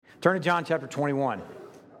Turn to John chapter 21.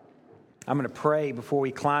 I'm going to pray before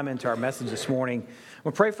we climb into our message this morning. I'm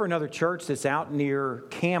going to pray for another church that's out near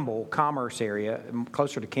Campbell, Commerce area,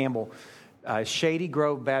 closer to Campbell, Shady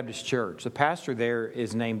Grove Baptist Church. The pastor there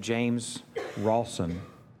is named James Rawson.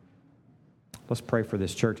 Let's pray for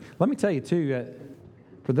this church. Let me tell you, too,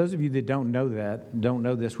 for those of you that don't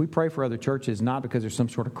know this, we pray for other churches not because there's some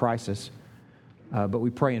sort of crisis, but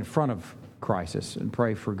we pray in front of crisis and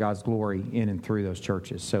pray for God's glory in and through those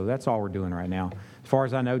churches. So that's all we're doing right now. As far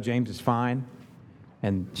as I know, James is fine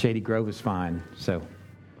and Shady Grove is fine. So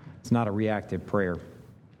it's not a reactive prayer.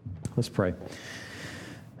 Let's pray.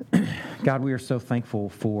 God, we are so thankful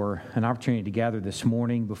for an opportunity to gather this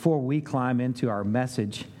morning. Before we climb into our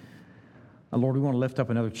message, Lord, we want to lift up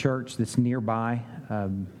another church that's nearby,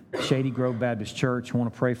 Shady Grove Baptist Church. I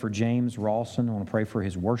want to pray for James Rawson. I want to pray for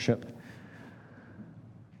his worship.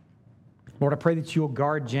 Lord, I pray that you'll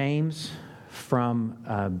guard James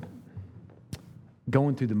from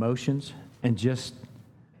going through the motions and just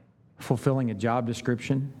fulfilling a job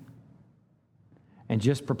description and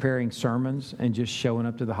just preparing sermons and just showing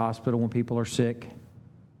up to the hospital when people are sick.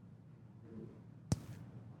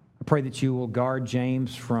 I pray that you will guard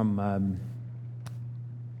James from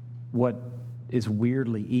what is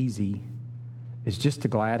weirdly easy is just to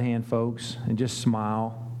glad hand folks and just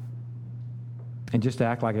smile and just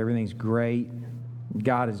act like everything's great.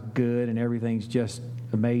 God is good and everything's just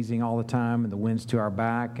amazing all the time and the wind's to our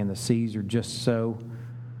back and the seas are just so.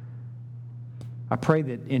 I pray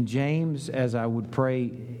that in James, as I would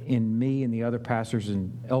pray in me and the other pastors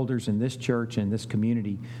and elders in this church and this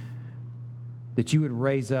community, that you would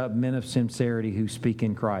raise up men of sincerity who speak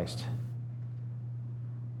in Christ,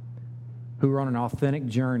 who are on an authentic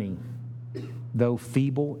journey, though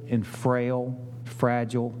feeble and frail,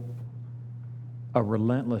 fragile, a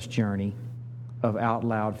relentless journey of out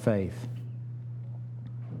loud faith.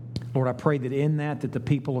 Lord, I pray that in that the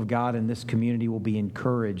people of God in this community will be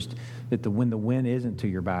encouraged that when the wind isn't to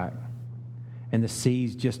your back and the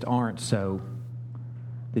seas just aren't so,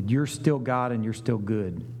 that you're still God and you're still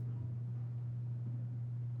good.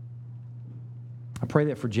 I pray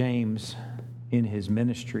that for James in his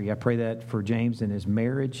ministry. I pray that for James in his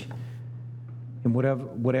marriage and what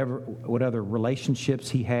other relationships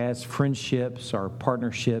he has, friendships or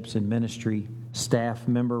partnerships in ministry, staff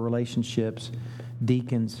member relationships,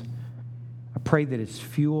 deacons. I pray that it's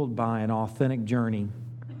fueled by an authentic journey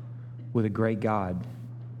with a great God.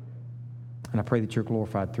 And I pray that you're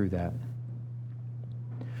glorified through that.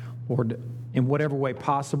 Lord, in whatever way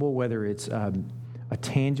possible, whether it's a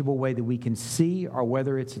tangible way that we can see or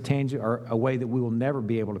whether it's a way that we will never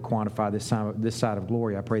be able to quantify this side of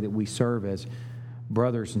glory, I pray that we serve as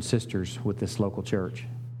brothers and sisters with this local church,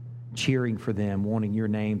 cheering for them, wanting your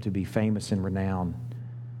name to be famous and renowned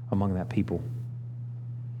among that people.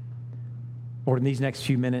 Lord, in these next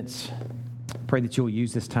few minutes, I pray that you'll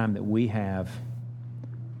use this time that we have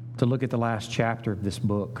to look at the last chapter of this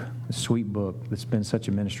book, this sweet book that's been such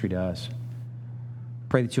a ministry to us.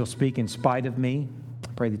 Pray that you'll speak in spite of me.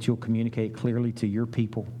 Pray that you'll communicate clearly to your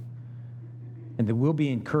people. And that we'll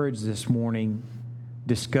be encouraged this morning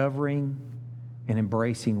discovering and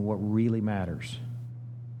embracing what really matters.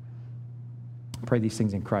 I pray these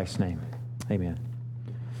things in Christ's name. Amen.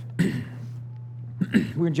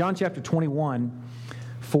 We're in John chapter 21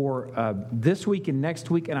 for this week and next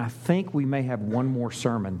week, and I think we may have one more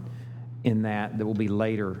sermon in that will be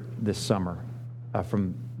later this summer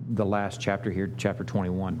from the last chapter here, chapter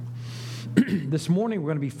 21. This morning we're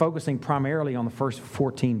going to be focusing primarily on the first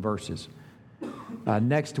 14 verses.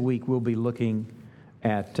 Next week we'll be looking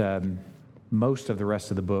at most of the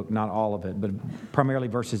rest of the book, not all of it, but primarily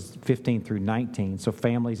verses 15 through 19. So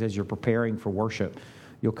families, as you're preparing for worship,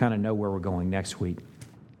 you'll kind of know where we're going next week.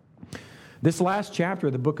 This last chapter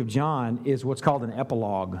of the book of John is what's called an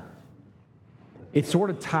epilogue. It sort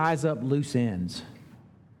of ties up loose ends.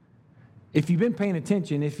 If you've been paying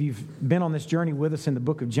attention, if you've been on this journey with us in the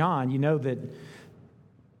book of John, you know that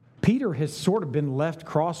Peter has sort of been left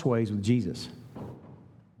crossways with Jesus.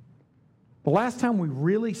 The last time we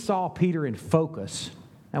really saw Peter in focus,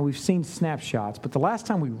 now we've seen snapshots, but the last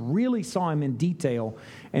time we really saw him in detail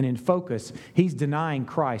and in focus, he's denying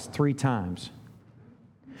Christ 3 times.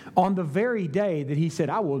 On the very day that he said,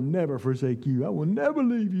 I will never forsake you, I will never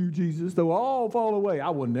leave you, Jesus, though all fall away, I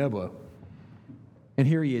will never. And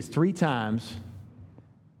here he is 3 times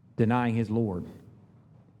denying his Lord.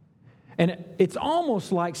 And it's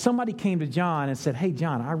almost like somebody came to John and said, hey,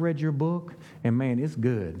 John, I read your book, and man, it's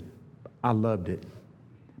good. I loved it.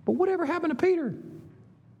 But whatever happened to Peter?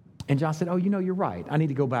 And John said, oh, you're right. I need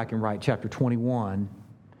to go back and write chapter 21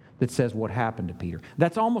 that says what happened to Peter.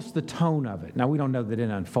 That's almost the tone of it. Now, we don't know that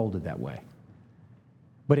it unfolded that way.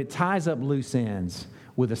 But it ties up loose ends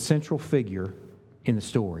with a central figure in the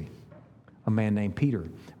story, a man named Peter.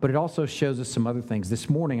 But it also shows us some other things. This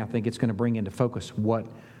morning, I think it's going to bring into focus what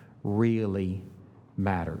really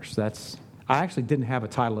matters. I actually didn't have a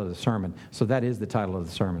title of the sermon, so that is the title of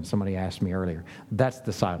the sermon. Somebody asked me earlier. That's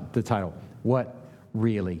the title, What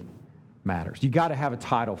Really Matters. You got to have a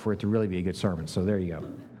title for it to really be a good sermon, so there you go.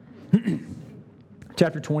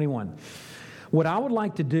 Chapter 21. What I would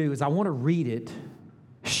like to do is I want to read it,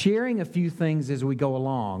 sharing a few things as we go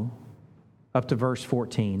along, up to verse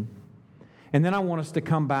 14. And then I want us to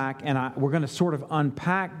come back and we're going to sort of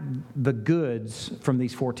unpack the goods from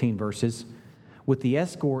these 14 verses with the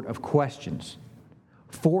escort of questions.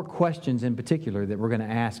 4 questions in particular that we're going to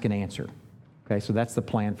ask and answer. Okay, so that's the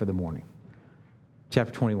plan for the morning.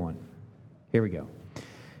 Chapter 21. Here we go.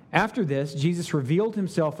 After this, Jesus revealed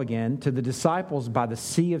himself again to the disciples by the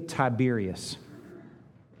Sea of Tiberias.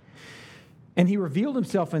 And he revealed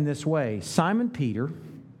himself in this way: Simon Peter,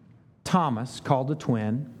 Thomas, called the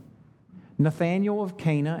twin, Nathanael of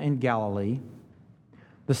Cana in Galilee,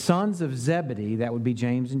 the sons of Zebedee, that would be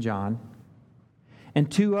James and John,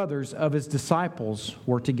 and 2 others of his disciples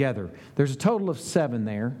were together. There's a total of 7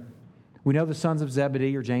 there. We know the sons of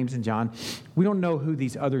Zebedee are James and John. We don't know who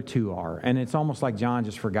these other 2 are, and it's almost like John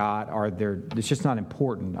just forgot, or it's just not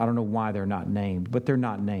important. I don't know why they're not named, but they're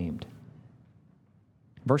not named.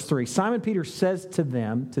 Verse 3, Simon Peter says to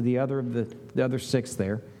them, to the other 6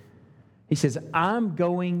 there, he says, I'm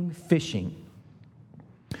going fishing.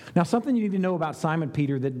 Now, something you need to know about Simon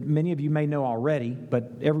Peter that many of you may know already,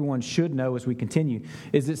 but everyone should know as we continue,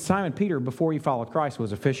 is that Simon Peter, before he followed Christ,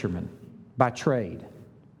 was a fisherman by trade.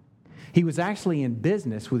 He was actually in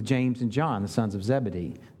business with James and John, the sons of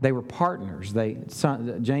Zebedee. They were partners.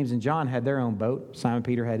 James and John had their own boat. Simon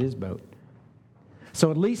Peter had his boat.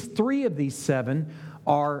 So at least 3 of these 7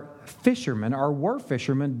 are fishermen, or were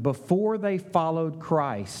fishermen, before they followed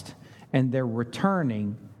Christ, and they're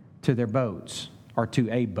returning to their boats, or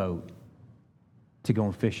to a boat, to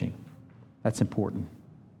go fishing. That's important.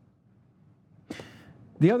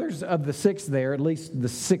 The others of the 6 there, at least the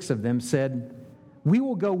 6 of them, said, we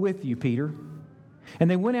will go with you, Peter. And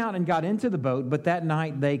they went out and got into the boat, but that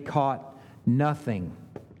night they caught nothing.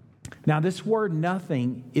 Now, this word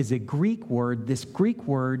nothing is a Greek word. This Greek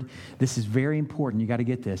word, this is very important. You got to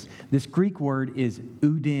get this. This Greek word is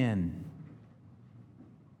udin.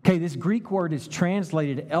 Okay, this Greek word is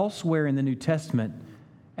translated elsewhere in the New Testament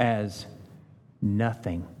as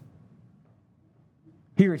nothing.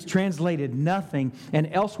 Here it's translated nothing, and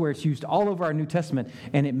elsewhere it's used all over our New Testament,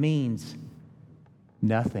 and it means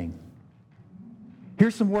nothing.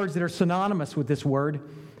 Here's some words that are synonymous with this word: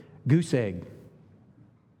 goose egg,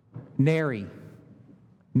 nary,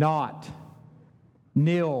 not,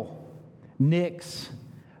 nil, nix,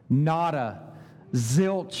 nada,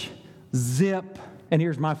 zilch, zip, and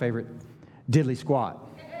here's my favorite, diddly squat.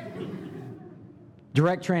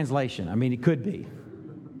 Direct translation. I mean, it could be.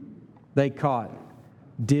 They caught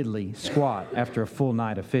diddly squat after a full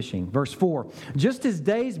night of fishing. Verse 4, just as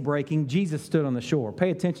day's breaking, Jesus stood on the shore.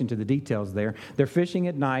 Pay attention to the details there. They're fishing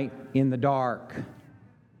at night in the dark.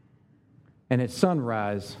 And at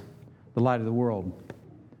sunrise, the light of the world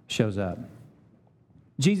shows up.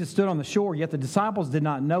 Jesus stood on the shore, yet the disciples did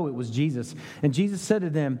not know it was Jesus. And Jesus said to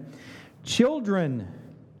them, children,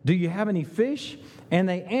 do you have any fish? And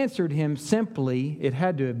they answered him simply, it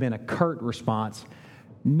had to have been a curt response,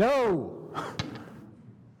 no.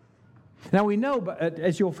 Now we know, but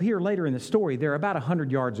as you'll hear later in the story, they're about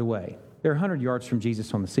 100 yards away. They're 100 yards from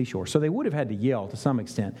Jesus on the seashore. So they would have had to yell to some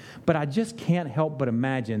extent. But I just can't help but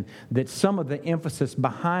imagine that some of the emphasis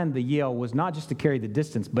behind the yell was not just to carry the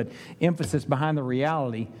distance, but emphasis behind the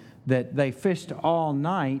reality that they fished all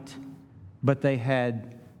night, but they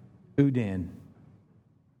had udin,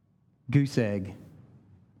 goose egg,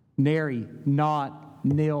 nary, not,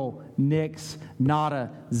 nil, nix,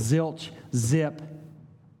 nada, zilch, zip,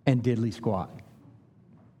 and diddly squat.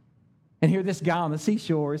 And here this guy on the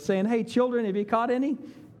seashore is saying, hey, children, have you caught any?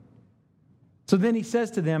 So then he says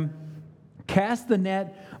to them, cast the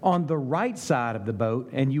net on the right side of the boat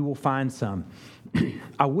and you will find some.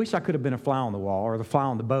 I wish I could have been a fly on the wall or the fly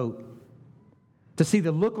on the boat to see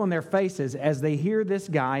the look on their faces as they hear this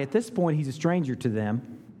guy. At this point, he's a stranger to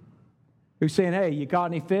them, who's saying, hey, you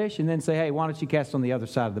caught any fish? And then say, hey, why don't you cast on the other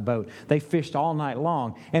side of the boat? They fished all night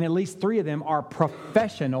long. And at least 3 of them are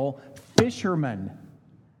professional fishermen.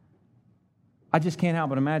 I just can't help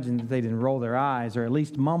but imagine that they didn't roll their eyes or at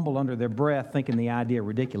least mumble under their breath thinking the idea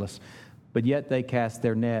ridiculous. But yet they cast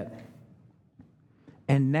their net.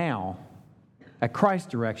 And now at Christ's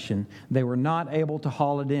direction, they were not able to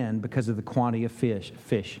haul it in because of the quantity of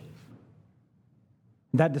fish.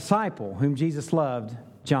 That disciple whom Jesus loved,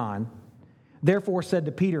 John, therefore said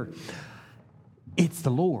to Peter, "It's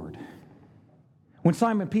the Lord." When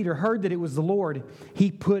Simon Peter heard that it was the Lord,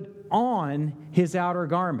 he put on his outer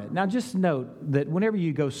garment. Now just note that whenever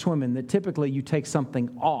you go swimming, that typically you take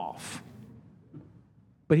something off.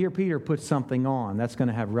 But here Peter puts something on. That's going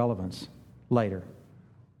to have relevance later.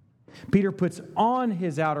 Peter puts on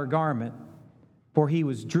his outer garment, for he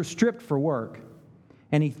was stripped for work,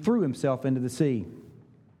 and he threw himself into the sea.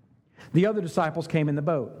 The other disciples came in the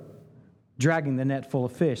boat, dragging the net full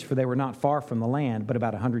of fish, for they were not far from the land, but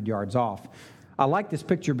about 100 yards off. I like this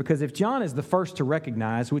picture because if John is the first to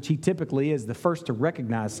recognize, which he typically is the first to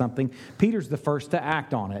recognize something, Peter's the first to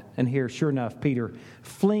act on it. And here, sure enough, Peter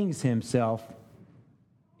flings himself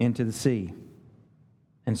into the sea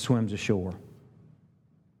and swims ashore.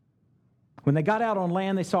 When they got out on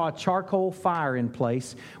land, they saw a charcoal fire in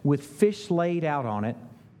place with fish laid out on it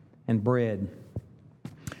and bread.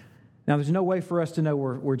 Now, there's no way for us to know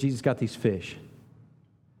where Jesus got these fish.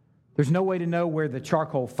 There's no way to know where the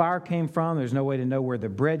charcoal fire came from. There's no way to know where the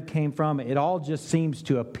bread came from. It all just seems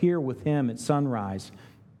to appear with him at sunrise.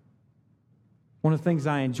 One of the things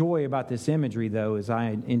I enjoy about this imagery, though, is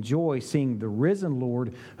I enjoy seeing the risen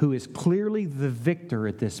Lord, who is clearly the victor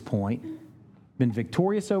at this point, been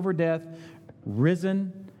victorious over death,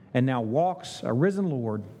 risen, and now walks, a risen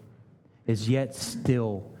Lord, is yet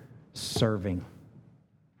still serving.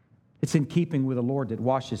 It's in keeping with a Lord that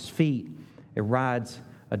washes feet, it rides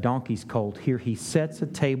a donkey's colt. Here he sets a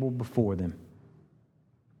table before them.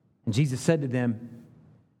 And Jesus said to them,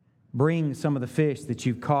 "Bring some of the fish that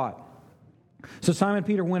you've caught." So Simon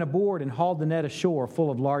Peter went aboard and hauled the net ashore full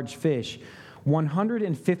of large fish,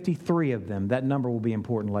 153 of them. That number will be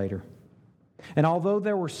important later. And although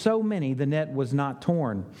there were so many, the net was not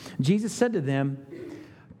torn. Jesus said to them,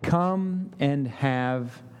 "Come and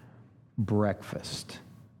have breakfast."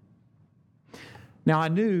 Now, I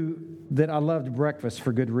knew that I loved breakfast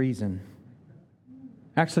for good reason.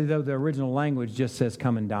 Actually, though, the original language just says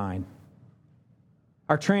come and dine.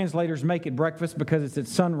 Our translators make it breakfast because it's at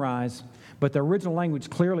sunrise, but the original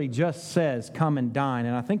language clearly just says come and dine.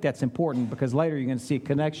 And I think that's important because later you're going to see a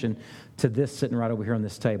connection to this sitting right over here on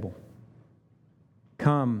this table.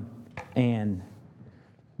 Come and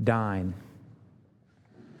dine.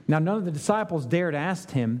 Now, none of the disciples dared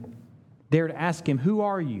ask him, "Who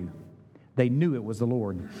are you?" They knew it was the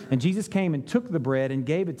Lord. And Jesus came and took the bread and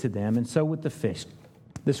gave it to them, and so with the fish.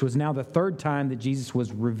 This was now the third time that Jesus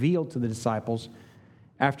was revealed to the disciples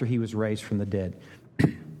after he was raised from the dead.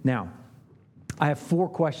 Now, I have 4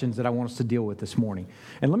 questions that I want us to deal with this morning.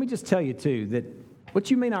 And let me just tell you, too, that what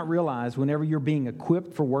you may not realize whenever you're being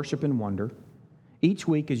equipped for worship and wonder, each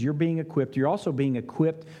week as you're being equipped, you're also being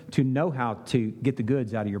equipped to know how to get the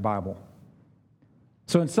goods out of your Bible.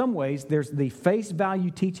 So in some ways, there's the face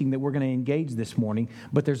value teaching that we're going to engage this morning,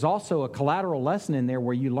 but there's also a collateral lesson in there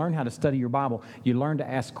where you learn how to study your Bible. You learn to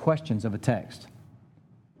ask questions of a text.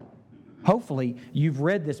 Hopefully, you've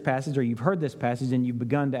read this passage or you've heard this passage and you've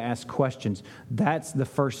begun to ask questions. That's the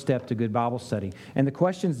first step to good Bible study. And the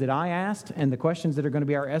questions that I asked and the questions that are going to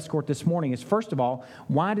be our escort this morning is, first of all,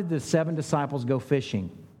 why did the 7 disciples go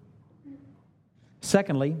fishing?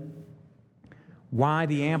 Secondly, why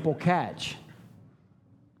the ample catch?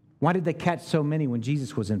 Why did they catch so many when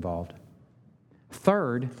Jesus was involved?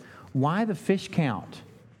 Third, why the fish count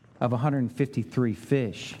of 153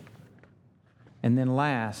 fish? And then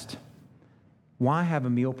last, why have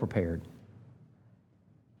a meal prepared?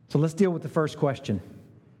 So let's deal with the first question.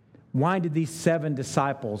 Why did these 7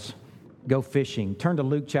 disciples go fishing? Turn to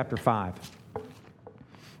Luke chapter 5.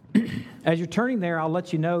 As you're turning there, I'll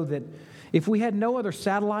let you know that if we had no other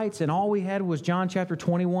satellites and all we had was John chapter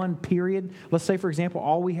 21, period, let's say, for example,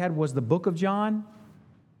 all we had was the book of John,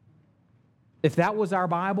 if that was our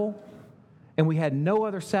Bible and we had no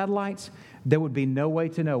other satellites, there would be no way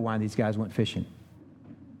to know why these guys went fishing.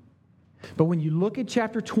 But when you look at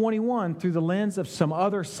chapter 21 through the lens of some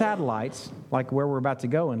other satellites, like where we're about to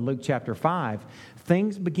go in Luke chapter 5,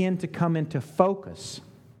 things begin to come into focus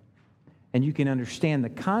and you can understand the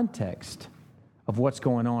context of what's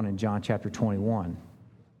going on in John chapter 21.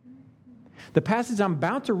 The passage I'm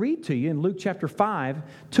about to read to you in Luke chapter 5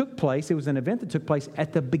 took place, it was an event that took place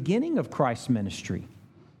at the beginning of Christ's ministry,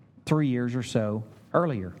 3 years or so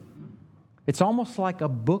earlier. It's almost like a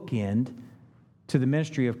bookend to the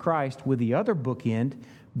ministry of Christ, with the other bookend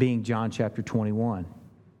being John chapter 21.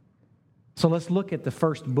 So let's look at the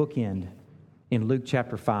first bookend in Luke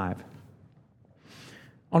chapter 5.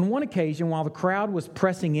 On one occasion, while the crowd was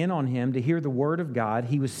pressing in on him to hear the word of God,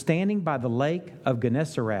 he was standing by the lake of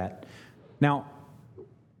Gennesaret. Now,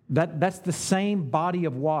 that's the same body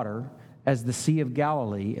of water as the Sea of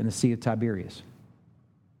Galilee and the Sea of Tiberias.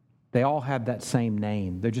 They all have that same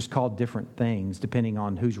name. They're just called different things depending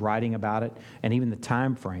on who's writing about it and even the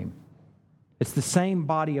time frame. It's the same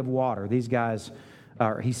body of water. These guys,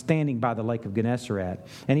 he's standing by the lake of Gennesaret,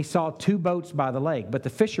 and he saw 2 boats by the lake, but the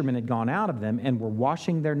fishermen had gone out of them and were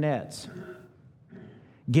washing their nets.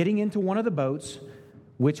 Getting into one of the boats,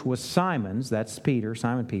 which was Simon's, that's Peter,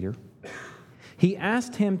 Simon Peter, he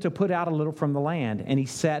asked him to put out a little from the land, and he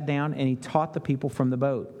sat down and he taught the people from the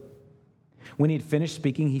boat. When he had finished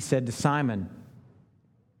speaking, he said to Simon,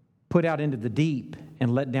 "Put out into the deep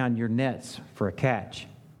and let down your nets for a catch."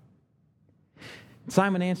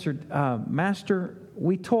 Simon answered, "Master,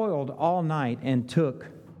 we toiled all night and took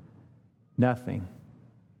nothing.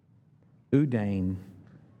 Udane,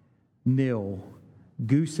 nil,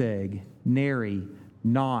 goose egg, nary,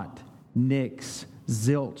 naught, nix,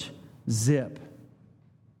 zilch, zip,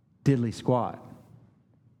 diddly squat.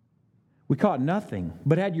 We caught nothing,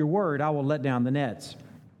 but at your word I will let down the nets."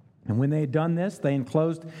 And when they had done this, they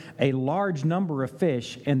enclosed a large number of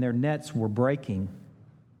fish, and their nets were breaking.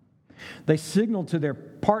 They signaled to their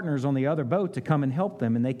partners on the other boat to come and help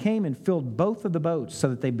them, and they came and filled both of the boats so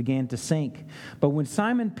that they began to sink. But when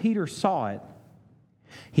Simon Peter saw it,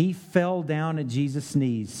 he fell down at Jesus'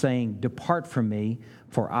 knees, saying, "Depart from me,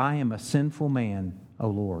 for I am a sinful man, O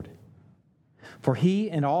Lord." For he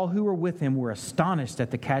and all who were with him were astonished at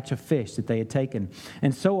the catch of fish that they had taken.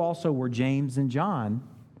 And so also were James and John,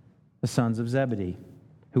 the sons of Zebedee,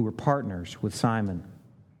 who were partners with Simon.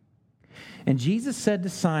 And Jesus said to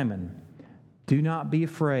Simon, "Do not be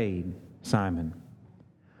afraid, Simon.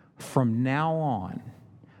 From now on,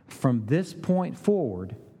 from this point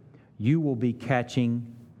forward, you will be catching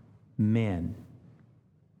men."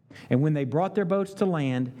 And when they brought their boats to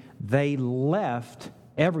land, they left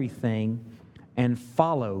everything and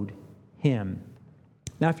followed him.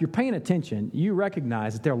 Now, if you're paying attention, you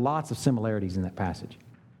recognize that there are lots of similarities in that passage.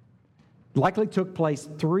 Likely took place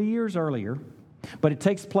 3 years earlier, but it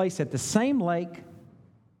takes place at the same lake.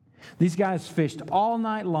 These guys fished all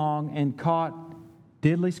night long and caught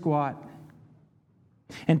diddly squat.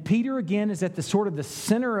 And Peter, again, is at the sort of the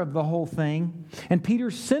center of the whole thing. And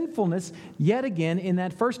Peter's sinfulness, yet again, in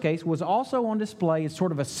that first case, was also on display as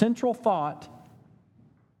sort of a central thought.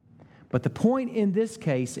 But the point in this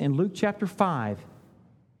case, in Luke chapter 5,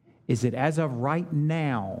 is that as of right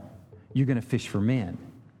now, you're going to fish for men.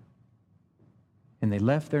 And they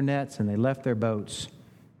left their nets and they left their boats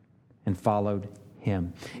and followed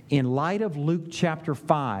him. In light of Luke chapter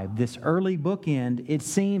 5, this early bookend, it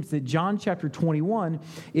seems that John chapter 21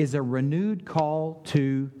 is a renewed call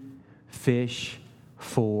to fish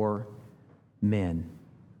for men.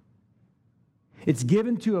 It's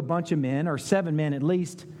given to a bunch of men, or 7 men at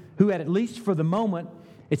least, who had, at least for the moment,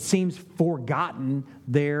 it seems, forgotten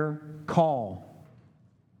their call.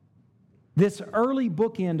 This early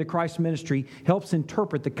bookend to Christ's ministry helps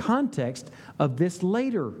interpret the context of this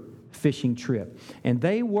later fishing trip. And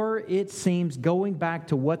they were, it seems, going back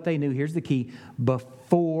to what they knew. Here's the key: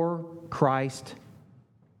 before Christ,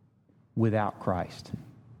 without Christ.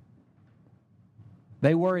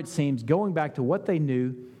 They were, it seems, going back to what they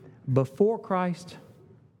knew before Christ,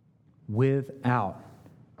 without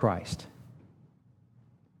Christ.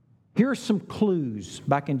 Here are some clues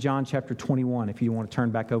back in John chapter 21, if you want to turn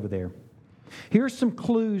back over there. Here are some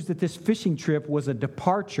clues that this fishing trip was a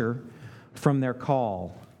departure from their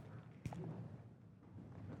call.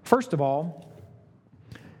 First of all,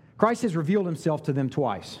 Christ has revealed himself to them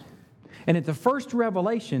twice. And at the first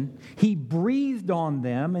revelation, he breathed on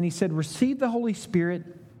them and he said, "Receive the Holy Spirit."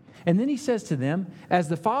 And then he says to them, "As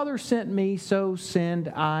the Father sent me, so send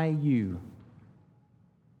I you."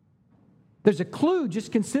 There's a clue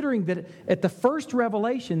just considering that at the first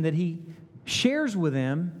revelation that he shares with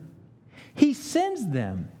them, he sends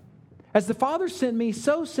them. "As the Father sent me,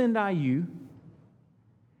 so send I you."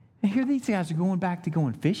 And here these guys are going back to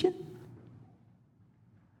going fishing.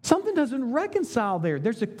 Something doesn't reconcile there.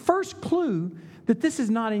 There's a first clue that this is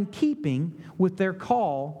not in keeping with their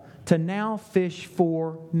call to now fish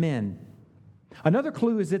for men. Another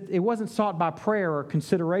clue is that it wasn't sought by prayer or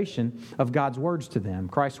consideration of God's words to them,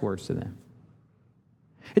 Christ's words to them.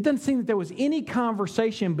 It doesn't seem that there was any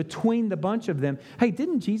conversation between the bunch of them. Hey,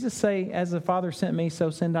 didn't Jesus say, "As the Father sent me,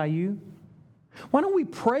 so send I you"? Why don't we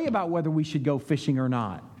pray about whether we should go fishing or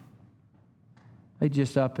not? They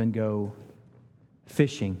just up and go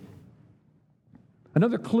fishing.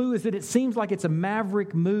 Another clue is that it seems like it's a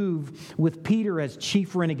maverick move with Peter as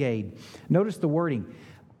chief renegade. Notice the wording.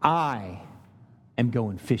 I am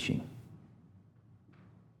going fishing.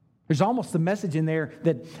 There's almost the message in there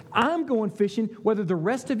that I'm going fishing whether the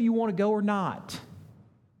rest of you want to go or not.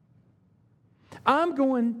 I'm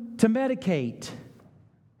going to medicate.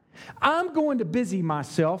 I'm going to busy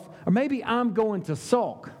myself, or maybe I'm going to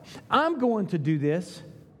sulk. I'm going to do this,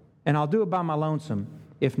 and I'll do it by my lonesome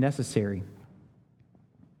if necessary.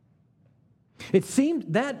 It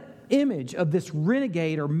seemed that image of this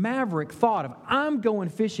renegade or maverick thought of I'm going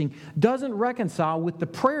fishing doesn't reconcile with the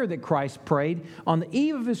prayer that Christ prayed on the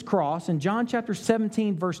eve of his cross. In John chapter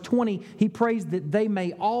 17, verse 20, he prays that they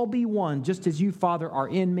may all be one, just as you, Father, are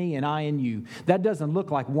in me and I in you. That doesn't look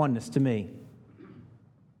like oneness to me.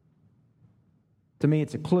 To me,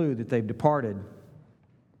 it's a clue that they've departed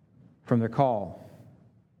from their call.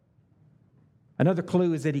 Another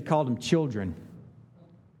clue is that he called them children.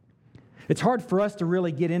 It's hard for us to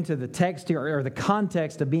really get into the text here or the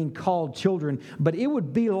context of being called children, but it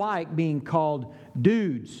would be like being called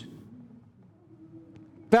dudes,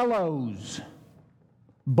 fellows,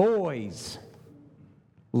 boys,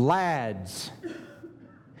 lads.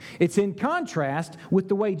 It's in contrast with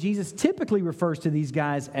the way Jesus typically refers to these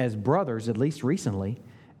guys as brothers, at least recently,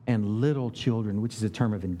 and little children, which is a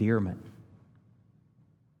term of endearment.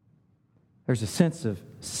 There's a sense of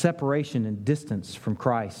separation and distance from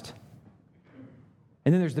Christ.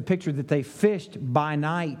 And then there's the picture that they fished by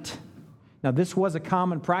night. Now, this was a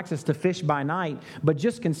common practice to fish by night, but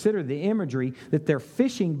just consider the imagery that they're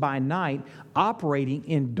fishing by night, operating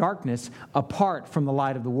in darkness apart from the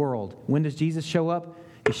light of the world. When does Jesus show up?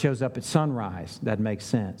 He shows up at sunrise. That makes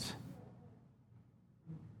sense.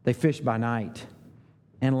 They fish by night.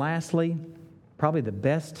 And lastly, probably the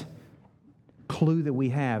best clue that we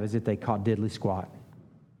have is that they caught diddly squat.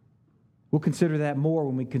 We'll consider that more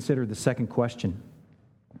when we consider the second question.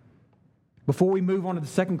 Before we move on to the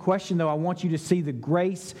second question, though, I want you to see the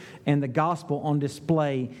grace and the gospel on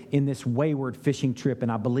display in this wayward fishing trip,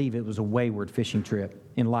 and I believe it was a wayward fishing trip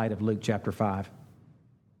in light of Luke chapter 5.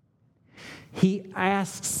 He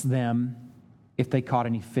asks them if they caught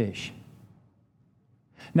any fish.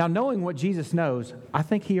 Now, knowing what Jesus knows, I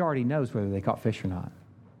think he already knows whether they caught fish or not.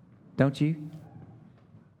 Don't you?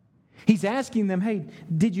 He's asking them, hey,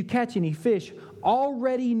 did you catch any fish?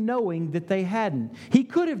 Already knowing that they hadn't. He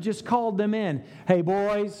could have just called them in. Hey,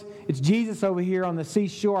 boys, it's Jesus over here on the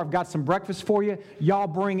seashore. I've got some breakfast for you. Y'all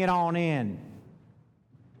bring it on in.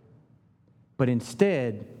 But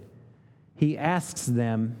instead, he asks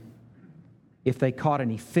them if they caught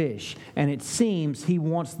any fish. And it seems he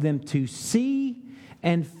wants them to see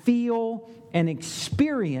and feel and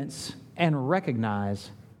experience and recognize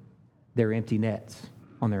their empty nets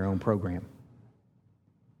on their own program.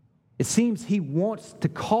 It seems he wants to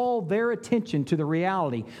call their attention to the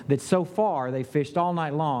reality that so far they fished all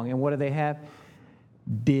night long, and what do they have?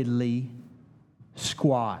 Diddly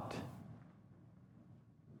squat.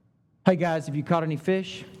 Hey guys, have you caught any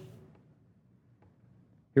fish?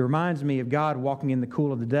 It reminds me of God walking in the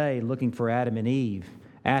cool of the day looking for Adam and Eve,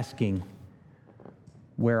 asking,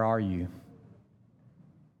 where are you?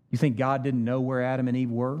 You think God didn't know where Adam and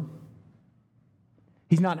Eve were?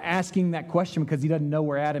 He's not asking that question because he doesn't know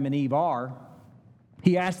where Adam and Eve are.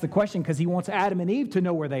 He asked the question because he wants Adam and Eve to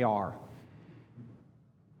know where they are.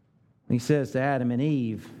 He says to Adam and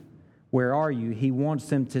Eve, where are you? He wants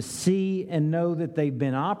them to see and know that they've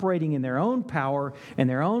been operating in their own power and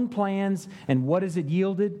their own plans. And what has it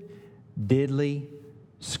yielded? Diddly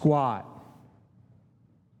squat.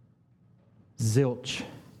 Zilch.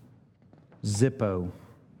 Zippo.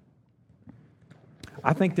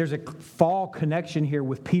 I think there's a fall connection here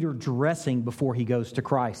with Peter dressing before he goes to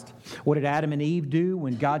Christ. What did Adam and Eve do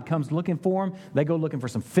when God comes looking for them? They go looking for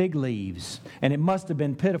some fig leaves. And it must have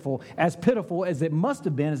been pitiful as it must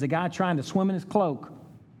have been as a guy trying to swim in his cloak.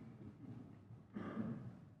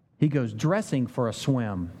 He goes dressing for a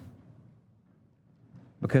swim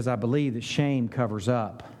because I believe that shame covers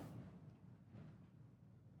up.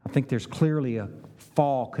 I think there's clearly a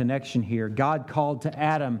fall connection here. God called to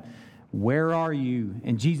Adam, where are you?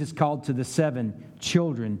 And Jesus called to the 7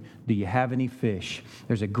 children, do you have any fish?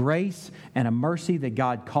 There's a grace and a mercy that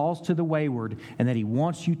God calls to the wayward and that he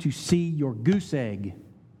wants you to see your goose egg.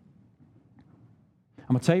 I'm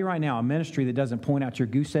going to tell you right now, a ministry that doesn't point out your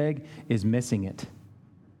goose egg is missing it.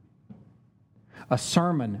 A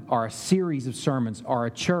sermon or a series of sermons or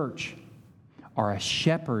a church or a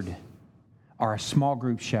shepherd or a small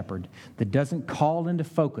group shepherd that doesn't call into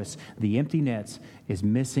focus the empty nets is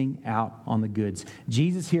missing out on the goods.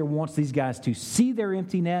 Jesus here wants these guys to see their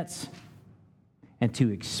empty nets and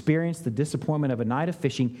to experience the disappointment of a night of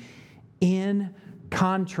fishing in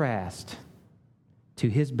contrast to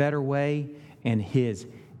his better way and his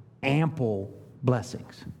ample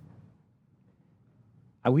blessings.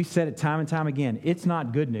 We've said it time and time again. It's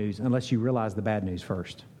not good news unless you realize the bad news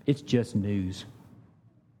first. It's just news.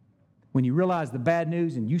 When you realize the bad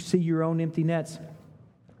news and you see your own empty nets,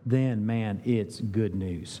 then, man, it's good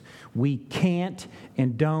news. We can't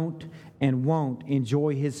and don't and won't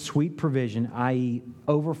enjoy His sweet provision, i.e.,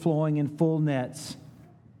 overflowing and full nets,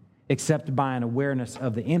 except by an awareness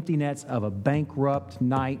of the empty nets of a bankrupt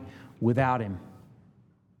night without Him.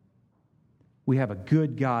 We have a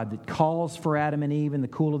good God that calls for Adam and Eve in the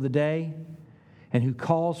cool of the day and who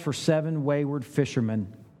calls for 7 wayward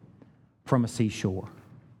fishermen from a seashore.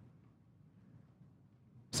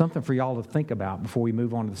 Something for y'all to think about before we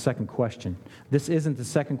move on to the second question. This isn't the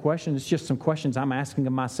second question. It's just some questions I'm asking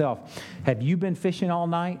of myself. Have you been fishing all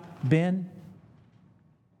night, Ben?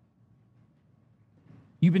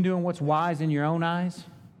 You've been doing what's wise in your own eyes?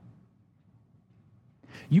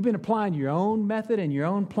 You've been applying your own method and your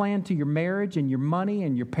own plan to your marriage and your money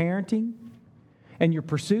and your parenting and your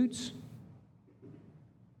pursuits?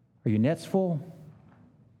 Are your nets full?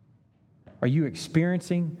 Are you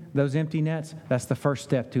experiencing those empty nets? That's the first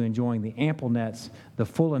step to enjoying the ample nets, the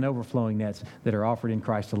full and overflowing nets that are offered in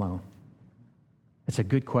Christ alone. It's a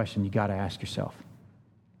good question you got to ask yourself.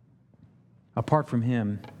 Apart from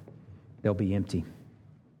Him, they'll be empty.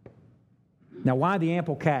 Now, why the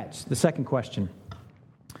ample catch? The second question.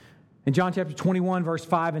 In John chapter 21, verse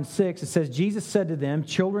 5 and 6, it says, Jesus said to them,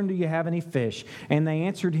 "Children, do you have any fish?" And they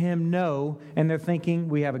answered Him, "No." And they're thinking,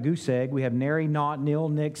 we have a goose egg, we have nary, not, nil,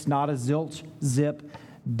 nix, not a zilch, zip,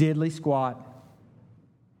 diddly squat.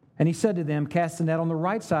 And He said to them, "Cast the net on the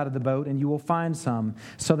right side of the boat, and you will find some."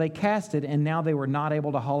 So they cast it, and now they were not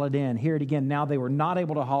able to haul it in. Hear it again. Now they were not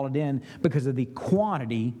able to haul it in because of the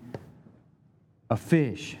quantity of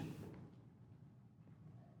fish.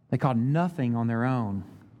 They caught nothing on their own.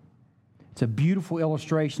 It's a beautiful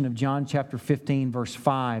illustration of John chapter 15, verse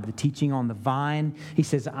 5, the teaching on the vine. He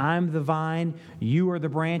says, "I'm the vine, you are the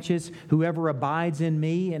branches. Whoever abides in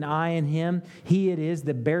me and I in him, he it is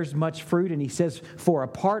that bears much fruit." And he says, "For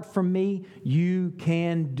apart from me, you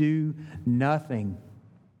can do nothing."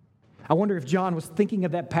 I wonder if John was thinking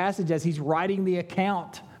of that passage as he's writing the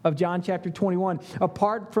account of John chapter 21.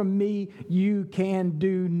 Apart from me, you can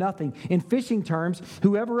do nothing. In fishing terms,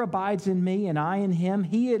 whoever abides in me and I in him,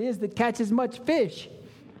 he it is that catches much fish.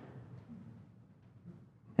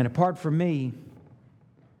 And apart from me,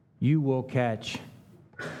 you will catch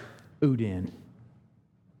udin.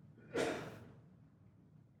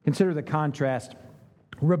 Consider the contrast.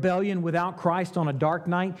 Rebellion without Christ on a dark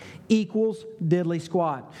night equals diddly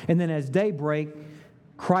squat. And then as daybreak,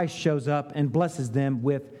 Christ shows up and blesses them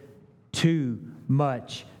with too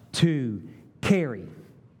much to carry. I'm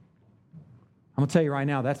going to tell you right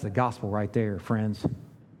now, that's the gospel right there, friends.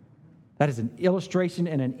 That is an illustration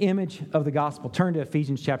and an image of the gospel. Turn to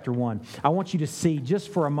Ephesians chapter 1. I want you to see just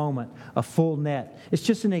for a moment a full net. It's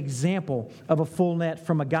just an example of a full net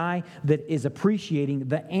from a guy that is appreciating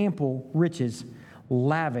the ample riches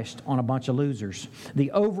lavished on a bunch of losers.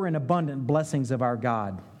 The over and abundant blessings of our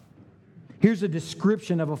God. Here's a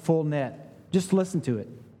description of a full net. Just listen to it.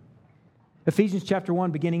 Ephesians chapter 1,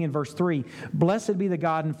 beginning in verse 3. "Blessed be the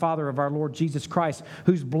God and Father of our Lord Jesus Christ,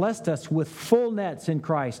 who's blessed us with full nets in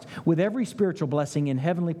Christ, with every spiritual blessing in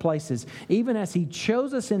heavenly places, even as He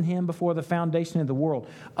chose us in Him before the foundation of the world."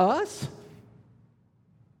 Us?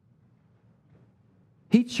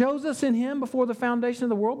 He chose us in Him before the foundation of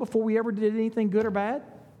the world, before we ever did anything good or bad?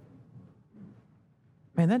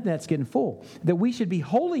 Man, that net's getting full. "That we should be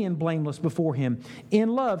holy and blameless before Him. In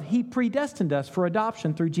love, He predestined us for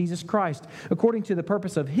adoption through Jesus Christ, according to the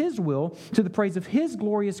purpose of His will, to the praise of His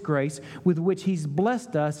glorious grace, with which He's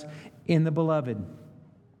blessed us in the Beloved."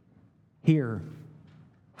 Here,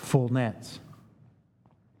 full nets.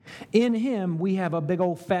 In Him, we have a big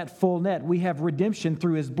old fat full net. We have redemption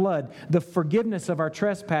through His blood, the forgiveness of our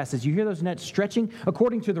trespasses. You hear those nets stretching?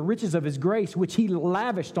 "According to the riches of His grace, which He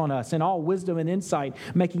lavished on us in all wisdom and insight,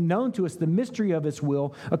 making known to us the mystery of His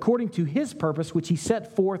will, according to His purpose, which He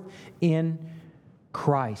set forth in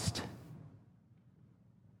Christ."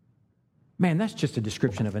 Man, that's just a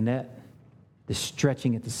description of a net. The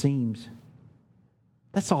stretching at the seams.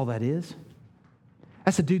 That's all that is.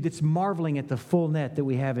 That's a dude that's marveling at the full net that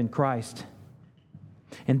we have in Christ.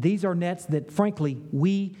 And these are nets that, frankly,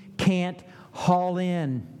 we can't haul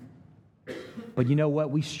in. But you know what?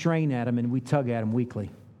 We strain at them and we tug at them weekly.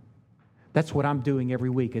 That's what I'm doing every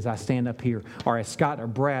week as I stand up here, or as Scott or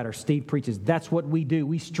Brad or Steve preaches. That's what we do.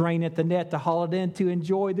 We strain at the net to haul it in to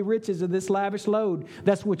enjoy the riches of this lavish load.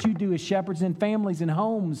 That's what you do as shepherds in families and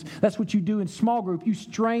homes. That's what you do in small group. You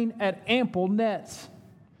strain at ample nets.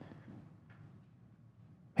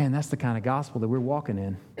 Man, that's the kind of gospel that we're walking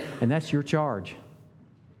in. And that's your charge.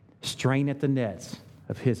 Strain at the nets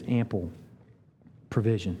of his ample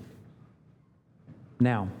provision.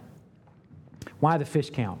 Now, why the fish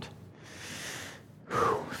count?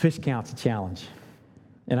 Fish count's a challenge.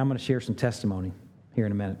 And I'm going to share some testimony here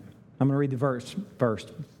in a minute. I'm going to read the verse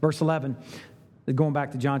first. Verse 11, going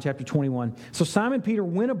back to John chapter 21. So Simon Peter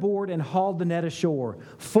went aboard and hauled the net ashore,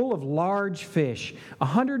 full of large fish,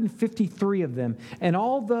 153 of them. And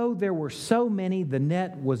although there were so many, the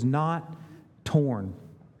net was not torn.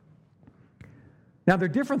 Now, there are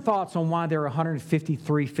different thoughts on why there are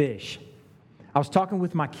 153 fish. I was talking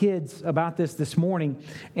with my kids about this morning,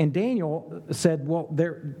 and Daniel said, well,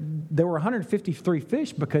 there were 153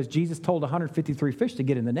 fish because Jesus told 153 fish to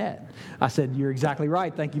get in the net. I said, you're exactly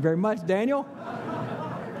right. Thank you very much, Daniel.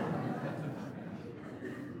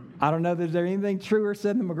 I don't know if there's anything truer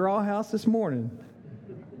said in the McGraw house this morning.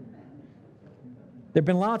 There have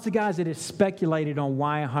been lots of guys that have speculated on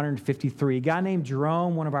why 153. A guy named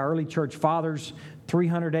Jerome, one of our early church fathers,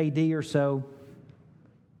 300 AD or so,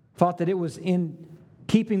 thought that it was in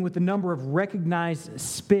keeping with the number of recognized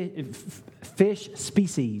fish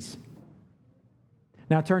species.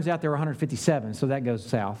 Now, it turns out there were 157, so that goes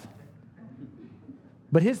south.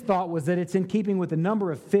 But his thought was that it's in keeping with the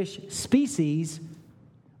number of fish species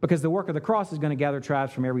because the work of the cross is going to gather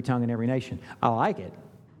tribes from every tongue and every nation. I like it,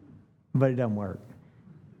 but it doesn't work.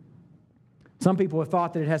 Some people have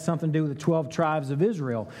thought that it has something to do with the 12 tribes of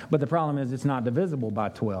Israel, but the problem is it's not divisible by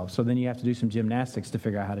 12, so then you have to do some gymnastics to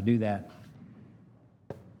figure out how to do that.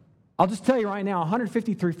 I'll just tell you right now,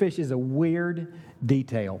 153 fish is a weird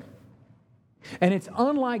detail. And it's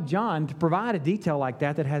unlike John to provide a detail like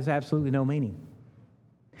that has absolutely no meaning.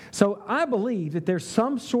 So I believe that there's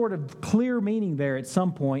some sort of clear meaning there at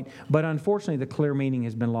some point, but unfortunately the clear meaning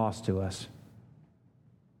has been lost to us.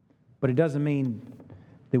 But it doesn't mean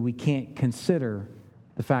that we can't consider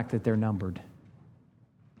the fact that they're numbered.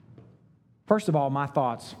 First of all, my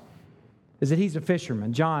thoughts is that he's a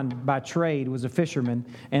fisherman. John, by trade, was a fisherman.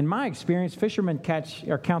 And my experience, fishermen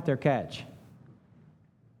count their catch.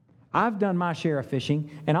 I've done my share of fishing,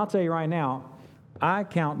 and I'll tell you right now, I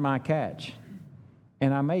count my catch.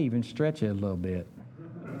 And I may even stretch it a little bit.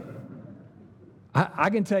 I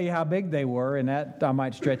can tell you how big they were, and that I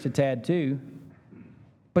might stretch a tad too.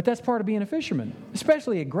 But that's part of being a fisherman,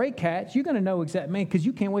 especially a great catch. You're going to know exactly, man, because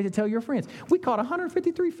you can't wait to tell your friends. We caught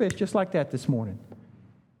 153 fish just like that this morning.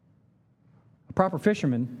 A proper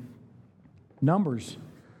fisherman numbers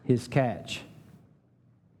his catch.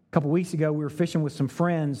 A couple weeks ago, we were fishing with some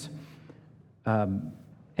friends,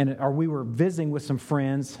 or we were visiting with some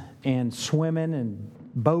friends and swimming and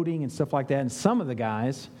boating and stuff like that. And some of the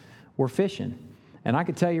guys were fishing. And I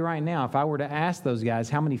could tell you right now, if I were to ask those guys,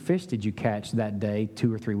 how many fish did you catch that day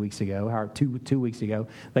 2 or 3 weeks ago, or two weeks ago,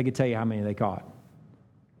 they could tell you how many they caught.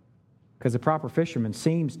 Because the proper fisherman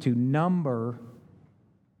seems to number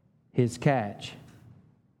his catch.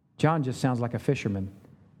 John just sounds like a fisherman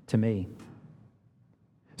to me.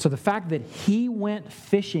 So the fact that he went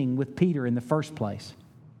fishing with Peter in the first place,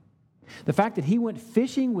 the fact that he went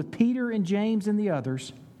fishing with Peter and James and the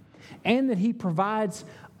others, and that he provides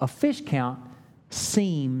a fish count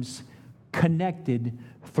seems connected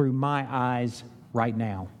through my eyes right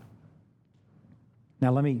now.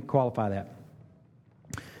 Now, let me qualify that.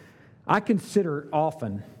 I consider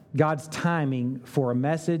often God's timing for a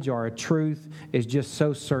message or a truth is just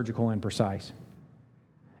so surgical and precise.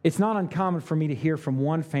 It's not uncommon for me to hear from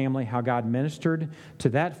one family how God ministered to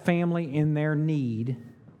that family in their need.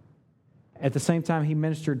 At the same time, He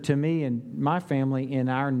ministered to me and my family in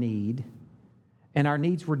our need, and our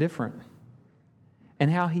needs were different. And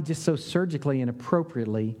how He just so surgically and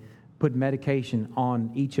appropriately put medication on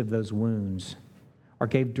each of those wounds or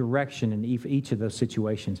gave direction in each of those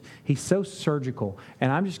situations. He's so surgical.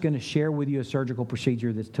 And I'm just going to share with you a surgical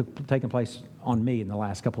procedure that's taken place on me in the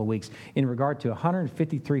last couple of weeks in regard to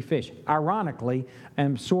 153 fish. Ironically,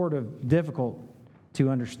 and sort of difficult to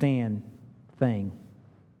understand thing.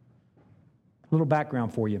 A little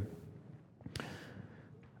background for you.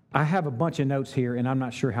 I have a bunch of notes here, and I'm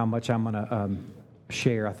not sure how much I'm going to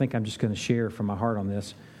share. I think I'm just going to share from my heart on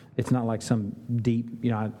this. It's not like some deep,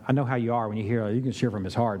 I know how you are when you hear, you can share from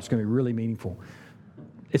his heart. It's going to be really meaningful.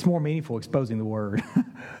 It's more meaningful exposing the word.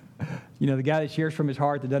 The guy that shares from his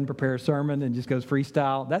heart that doesn't prepare a sermon and just goes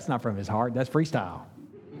freestyle, that's not from his heart, that's freestyle.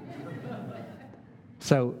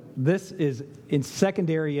 So this is in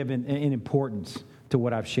secondary in importance to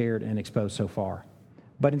what I've shared and exposed so far.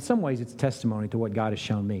 But in some ways, it's testimony to what God has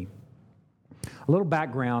shown me. A little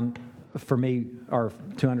background for me, or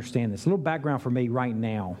to understand this, a little background for me right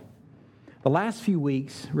now. The last few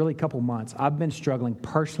weeks, really a couple months, I've been struggling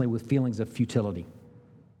personally with feelings of futility.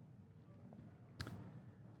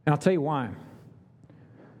 And I'll tell you why.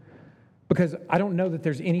 Because I don't know that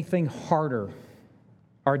there's anything harder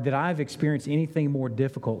or that I've experienced anything more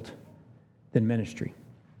difficult than ministry.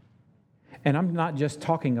 And I'm not just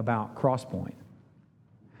talking about Crosspoint.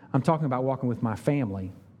 I'm talking about walking with my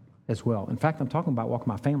family as well. In fact, I'm talking about walking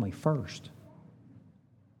my family first.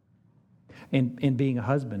 And being a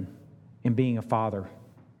husband and being a father.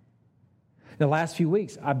 The last few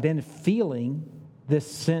weeks, I've been feeling this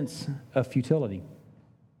sense of futility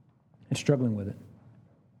and struggling with it.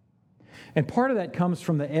 And part of that comes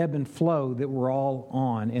from the ebb and flow that we're all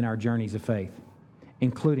on in our journeys of faith,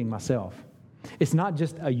 including myself. It's not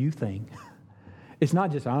just a you thing. It's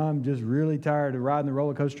not just, I'm just really tired of riding the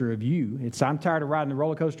roller coaster of you. It's, I'm tired of riding the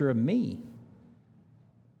roller coaster of me.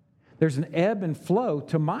 There's an ebb and flow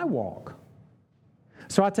to my walk.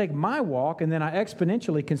 So I take my walk and then I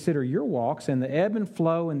exponentially consider your walks and the ebb and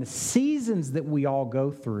flow and the seasons that we all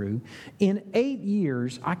go through. In 8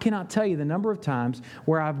 years, I cannot tell you the number of times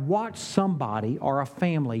where I've watched somebody or a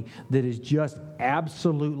family that is just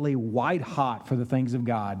absolutely white hot for the things of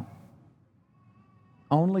God.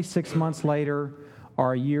 Only 6 months later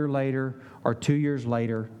or a year later or 2 years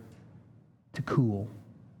later to cool.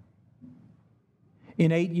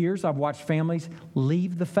 In 8 years, I've watched families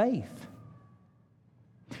leave the faith.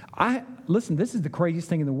 Listen, this is the craziest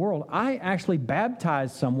thing in the world. I actually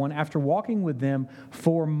baptized someone after walking with them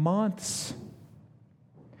for months.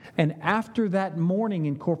 And after that morning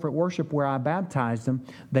in corporate worship where I baptized them,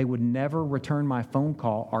 they would never return my phone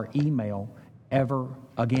call or email ever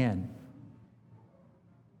again.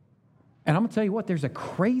 And I'm going to tell you what, there's a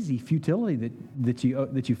crazy futility that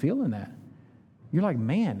you feel in that. You're like,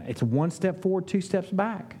 man, it's one step forward, 2 steps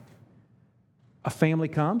back. A family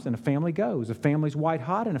comes and a family goes. A family's white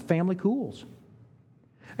hot and a family cools.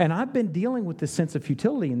 And I've been dealing with this sense of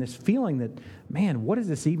futility and this feeling that, man, what is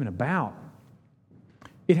this even about?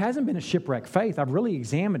 It hasn't been a shipwreck faith. I've really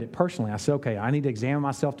examined it personally. I said, okay, I need to examine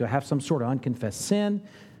myself. Do I have some sort of unconfessed sin?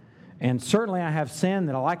 And certainly I have sin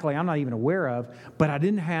that likely I'm not even aware of, but I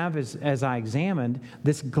didn't have, as I examined,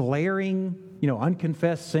 this glaring,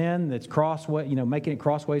 unconfessed sin that's making it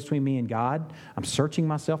crossways between me and God. I'm searching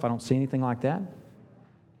myself. I don't see anything like that.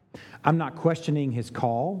 I'm not questioning his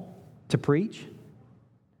call to preach.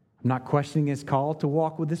 I'm not questioning his call to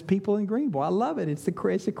walk with his people in Greenville. I love it. It's the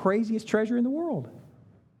craziest treasure in the world.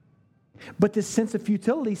 But this sense of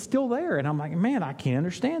futility is still there. And I'm like, man, I can't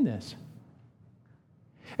understand this.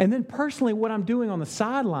 And then personally, what I'm doing on the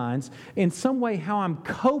sidelines, in some way how I'm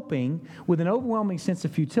coping with an overwhelming sense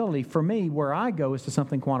of futility, for me, where I go is to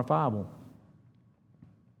something quantifiable.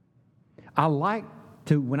 I like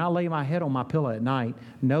to, when I lay my head on my pillow at night,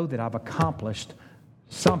 know that I've accomplished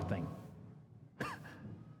something.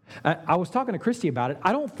 I was talking to Christy about it.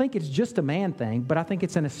 I don't think it's just a man thing, but I think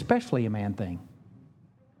it's an especially a man thing.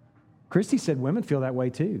 Christy said women feel that way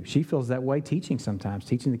too. She feels that way teaching sometimes,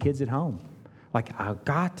 teaching the kids at home. Like, I've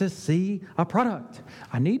got to see a product.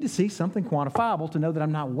 I need to see something quantifiable to know that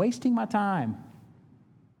I'm not wasting my time.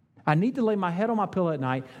 I need to lay my head on my pillow at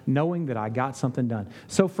night knowing that I got something done.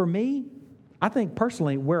 So for me, I think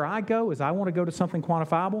personally, where I go is I want to go to something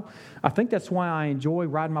quantifiable. I think that's why I enjoy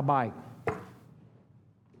riding my bike.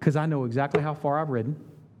 Because I know exactly how far I've ridden.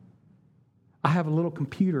 I have a little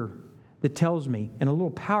computer that tells me, and a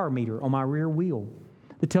little power meter on my rear wheel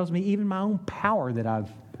that tells me even my own power that I've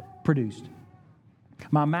produced.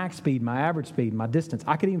 My max speed, my average speed, my distance.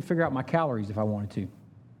 I could even figure out my calories if I wanted to.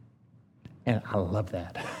 And I love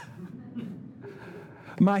that.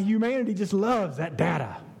 My humanity just loves that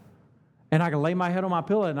data. And I can lay my head on my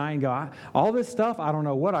pillow at night and go, all this stuff, I don't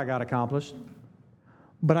know what I got accomplished.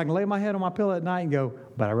 But I can lay my head on my pillow at night and go,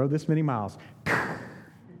 but I rode this many miles.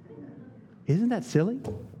 Isn't that silly?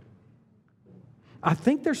 I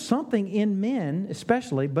think there's something in men,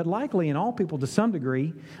 especially, but likely in all people to some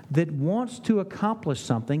degree, that wants to accomplish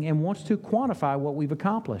something and wants to quantify what we've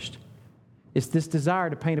accomplished. It's this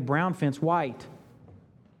desire to paint a brown fence white,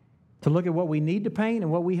 to look at what we need to paint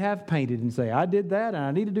and what we have painted and say, I did that and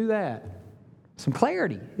I need to do that. Some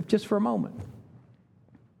clarity, if just for a moment.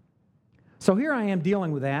 So here I am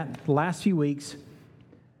dealing with that the last few weeks,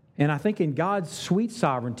 and I think in God's sweet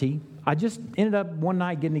sovereignty, I just ended up one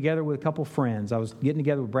night getting together with a couple of friends. I was getting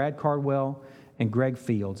together with Brad Cardwell and Greg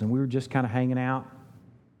Fields, and we were just kind of hanging out.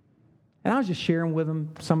 And I was just sharing with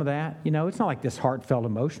them some of that. It's not like this heartfelt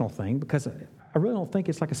emotional thing, because I really don't think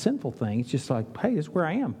it's like a sinful thing. It's just like, hey, this is where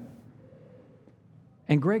I am.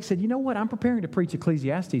 And Greg said, you know what? I'm preparing to preach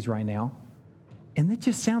Ecclesiastes right now, and it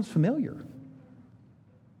just sounds familiar.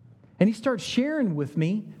 And he starts sharing with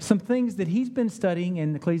me some things that he's been studying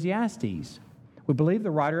in Ecclesiastes. We believe the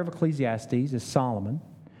writer of Ecclesiastes is Solomon.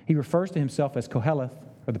 He refers to himself as Koheleth,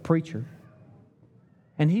 or the preacher.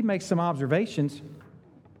 And he makes some observations.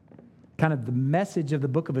 Kind of the message of the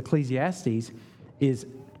book of Ecclesiastes is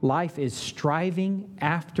life is striving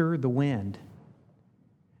after the wind.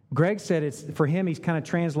 Greg said it's for him, he's kind of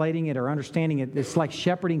translating it or understanding it. It's like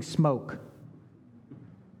shepherding smoke.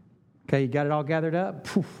 Okay, you got it all gathered up?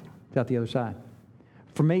 Poof, it's out the other side.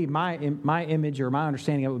 For me, my image or my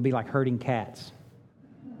understanding of it would be like herding cats.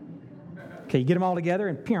 Okay, you get them all together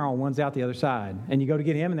and one's out the other side. And you go to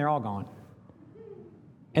get him and they're all gone.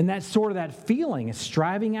 And that's sort of that feeling, is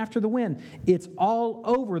striving after the wind. It's all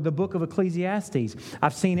over the book of Ecclesiastes.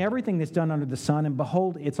 I've seen everything that's done under the sun, and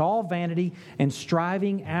behold, it's all vanity and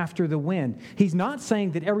striving after the wind. He's not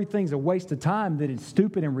saying that everything's a waste of time, that it's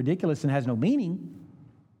stupid and ridiculous and has no meaning.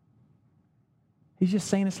 He's just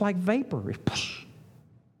saying it's like vapor.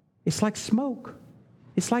 It's like smoke.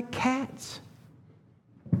 It's like cats.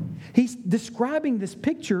 He's describing this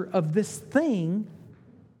picture of this thing,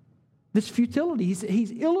 this futility.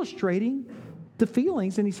 He's illustrating the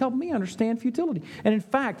feelings, and he's helping me understand futility. And in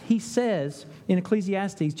fact, he says in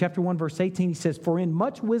Ecclesiastes chapter 1, verse 18, he says, "For in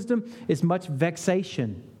much wisdom is much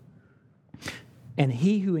vexation, and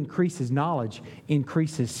he who increases knowledge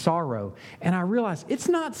increases sorrow." And I realize it's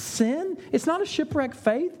not sin. It's not a shipwrecked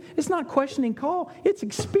faith. It's not questioning call. It's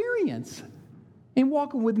experience in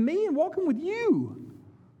walking with me and walking with you.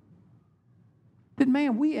 That,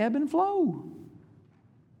 man, we ebb and flow.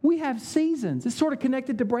 We have seasons. It's sort of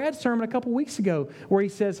connected to Brad's sermon a couple weeks ago where he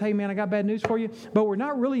says, hey, man, I got bad news for you, but we're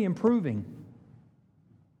not really improving.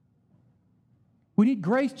 We need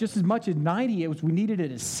grace just as much as 90 as we needed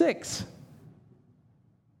it at 6.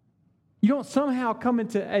 You don't somehow come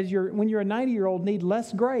into, when you're a 90-year-old, need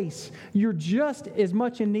less grace. You're just as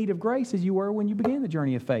much in need of grace as you were when you began the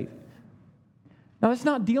journey of faith. Now, that's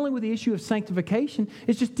not dealing with the issue of sanctification.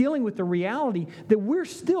 It's just dealing with the reality that we're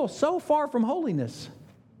still so far from holiness.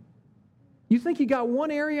 You think you got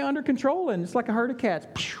one area under control, and it's like a herd of cats.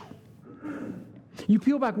 You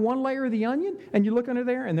peel back one layer of the onion, and you look under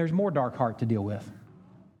there, and there's more dark heart to deal with.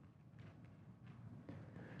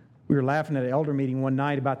 We were laughing at an elder meeting one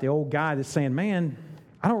night about the old guy that's saying, man,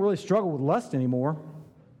 I don't really struggle with lust anymore,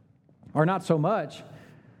 or not so much.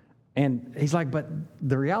 And he's like, but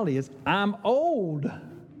the reality is, I'm old.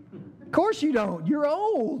 Of course you don't. You're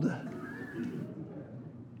old.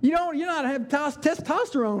 You not have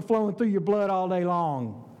testosterone flowing through your blood all day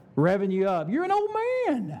long, revving you up. You're an old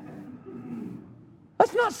man.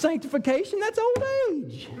 That's not sanctification. That's old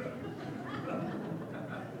age.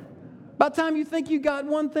 By the time you think you got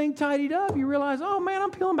one thing tidied up, you realize, oh, man,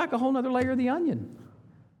 I'm peeling back a whole other layer of the onion.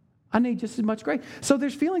 I need just as much grace. So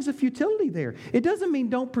there's feelings of futility there. It doesn't mean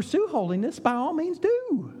don't pursue holiness. By all means,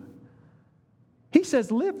 do. He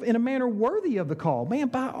says live in a manner worthy of the call. Man,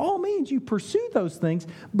 by all means, you pursue those things,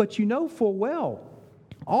 but you know full well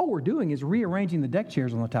all we're doing is rearranging the deck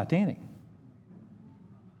chairs on the Titanic.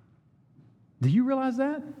 Do you realize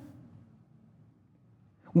that?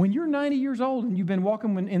 When you're 90 years old and you've been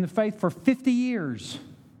walking in the faith for 50 years,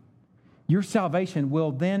 your salvation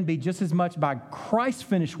will then be just as much by Christ's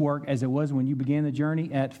finished work as it was when you began the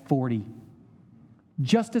journey at 40.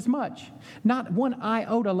 Just as much. Not one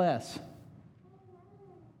iota less.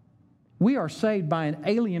 We are saved by an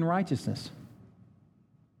alien righteousness.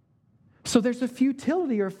 So there's a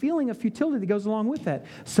futility or a feeling of futility that goes along with that.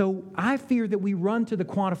 So I fear that we run to the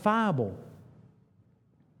quantifiable.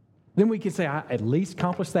 Then we can say, I at least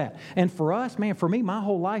accomplished that. And for us, man, for me, my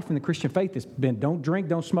whole life in the Christian faith has been don't drink,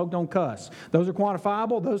 don't smoke, don't cuss. Those are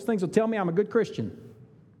quantifiable. Those things will tell me I'm a good Christian.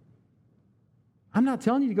 I'm not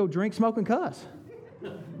telling you to go drink, smoke, and cuss.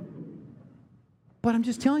 But I'm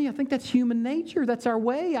just telling you, I think that's human nature. That's our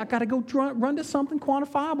way. I got to go run to something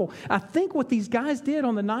quantifiable. I think what these guys did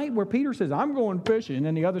on the night where Peter says, I'm going fishing,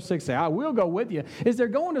 and the other 6 say, I will go with you, is they're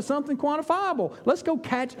going to something quantifiable. Let's go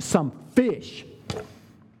catch some fish.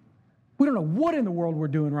 We don't know what in the world we're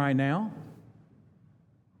doing right now.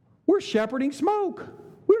 We're shepherding smoke.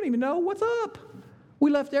 We don't even know what's up. We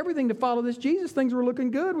left everything to follow this Jesus. Things were looking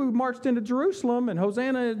good. We marched into Jerusalem, and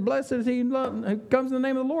Hosanna, blessed is he who comes in the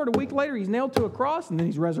name of the Lord. A week later, he's nailed to a cross, and then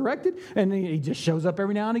he's resurrected, and then he just shows up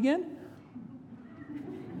every now and again.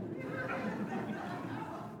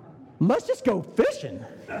 Let's just go fishing.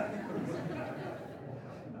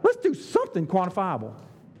 Let's do something quantifiable.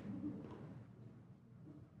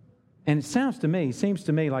 And it seems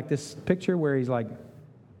to me like this picture where he's like,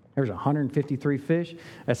 there's 153 fish.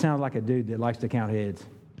 That sounds like a dude that likes to count heads.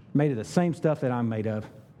 Made of the same stuff that I'm made of.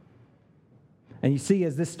 And you see,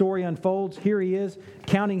 as this story unfolds, here he is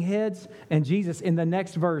counting heads, and Jesus in the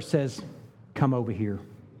next verse says, come over here.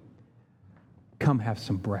 Come have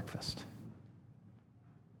some breakfast.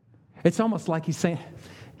 It's almost like he's saying,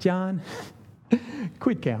 John,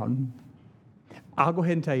 quit counting. I'll go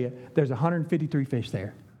ahead and tell you, there's 153 fish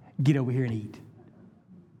there. Get over here and eat.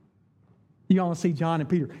 You almost see John and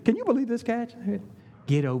Peter. Can you believe this catch?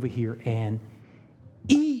 Get over here and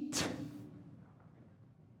eat.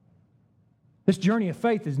 This journey of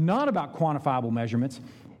faith is not about quantifiable measurements.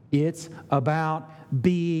 It's about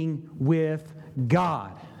being with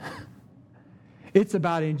God. It's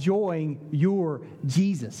about enjoying your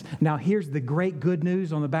Jesus. Now, here's the great good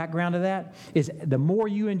news on the background of that is the more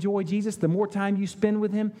you enjoy Jesus, the more time you spend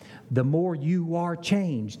with him, the more you are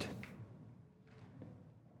changed.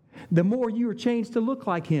 The more you are changed to look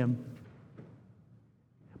like him.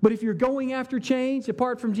 But if you're going after change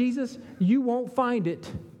apart from Jesus, you won't find it.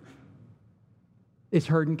 It's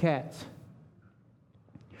herding cats.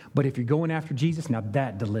 But if you're going after Jesus, now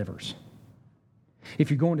that delivers.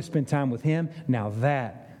 If you're going to spend time with him, now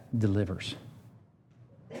that delivers.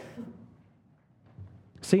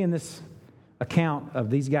 Seeing this account of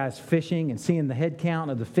these guys fishing and seeing the head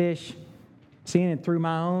count of the fish, seeing it through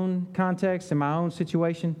my own context and my own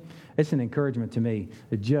situation, it's an encouragement to me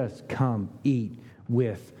to just come eat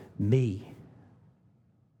with me.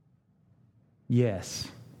 Yes,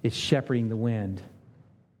 it's shepherding the wind,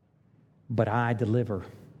 but I deliver.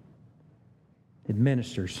 It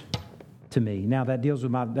ministers to me. Now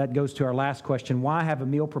that goes to our last question. Why have a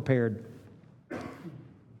meal prepared?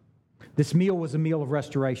 This meal was a meal of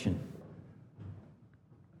restoration.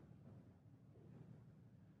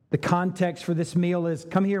 The context for this meal is,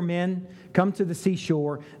 come here, men, come to the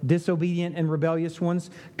seashore, disobedient and rebellious ones.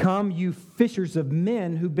 Come, you fishers of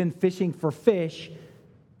men who've been fishing for fish.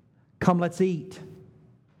 Come, let's eat.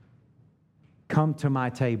 Come to my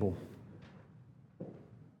table.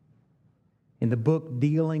 In the book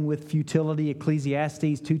dealing with futility,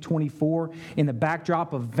 Ecclesiastes 2:24, in the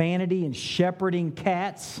backdrop of vanity and shepherding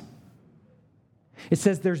cats, it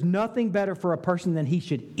says there's nothing better for a person than he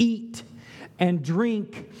should eat and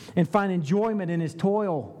drink and find enjoyment in his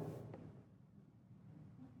toil.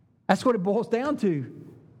 That's what it boils down to.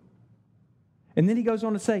 And then he goes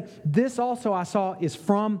on to say, this also I saw is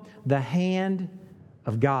from the hand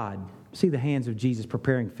of God. See the hands of Jesus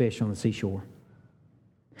preparing fish on the seashore.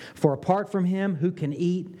 For apart from him, who can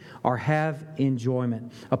eat or have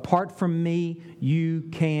enjoyment? Apart from me, you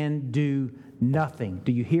can do nothing.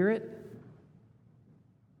 Do you hear it?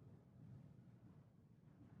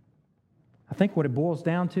 I think what it boils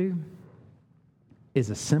down to is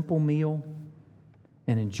a simple meal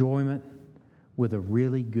and enjoyment with a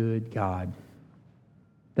really good God.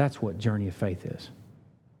 That's what Journey of Faith is.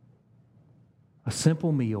 A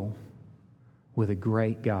simple meal with a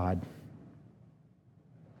great God.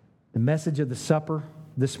 The message of the supper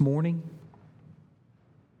this morning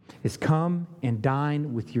is come and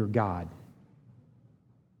dine with your God.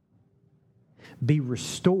 Be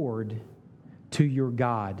restored to your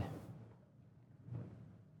God.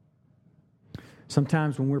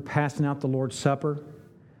 Sometimes when we're passing out the Lord's Supper,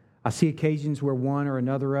 I see occasions where one or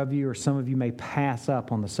another of you or some of you may pass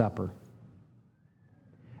up on the supper.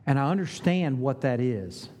 And I understand what that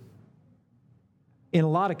is. In a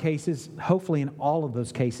lot of cases, hopefully in all of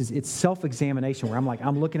those cases, it's self-examination where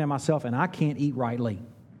I'm looking at myself and I can't eat rightly.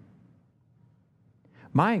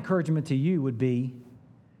 My encouragement to you would be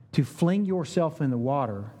to fling yourself in the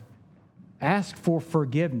water, ask for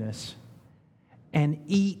forgiveness, and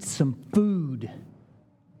eat some food.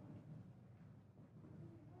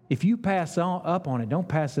 If you pass up on it, don't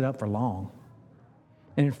pass it up for long.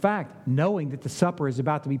 And in fact, knowing that the supper is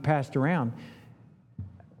about to be passed around,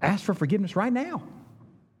 ask for forgiveness right now.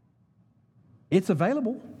 It's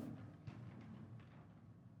available.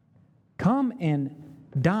 Come and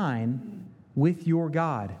dine with your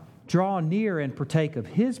God. Draw near and partake of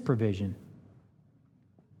His provision.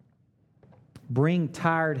 Bring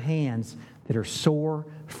tired hands that are sore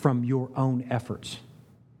from your own efforts.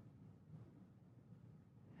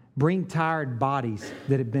 Bring tired bodies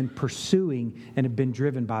that have been pursuing and have been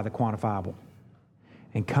driven by the quantifiable.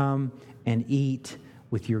 And come and eat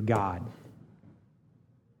with your God.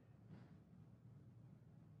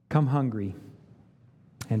 Come hungry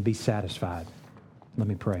and be satisfied. Let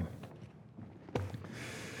me pray.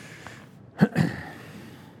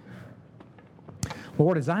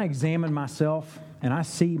 Lord, as I examine myself and I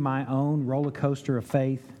see my own roller coaster of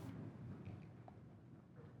faith,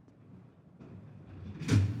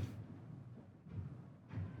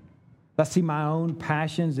 I see my own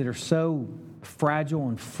passions that are so fragile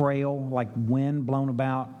and frail, like wind blown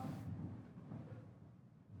about.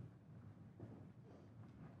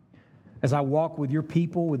 As I walk with your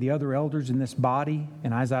people, with the other elders in this body,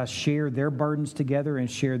 and as I share their burdens together and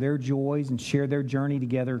share their joys and share their journey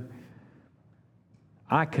together,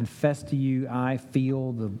 I confess to you, I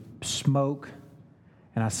feel the smoke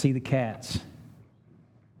and I see the cats.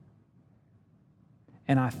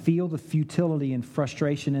 And I feel the futility and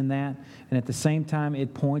frustration in that. And at the same time,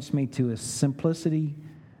 it points me to a simplicity,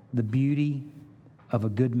 the beauty of a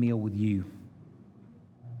good meal with you.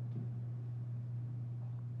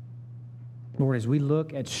 Lord, as we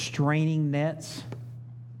look at straining nets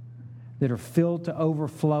that are filled to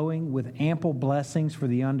overflowing with ample blessings for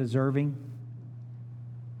the undeserving,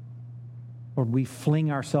 Lord, we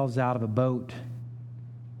fling ourselves out of a boat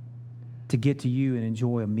to get to you and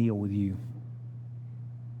enjoy a meal with you.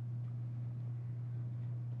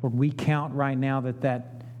 Lord, we count right now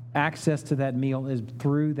that access to that meal is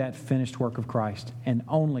through that finished work of Christ, and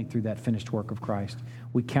only through that finished work of Christ.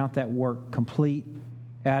 We count that work complete,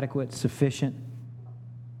 adequate, sufficient,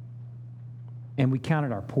 and we count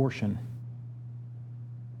it our portion.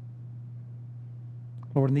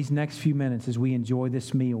 Lord, in these next few minutes, as we enjoy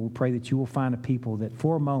this meal, we pray that you will find a people that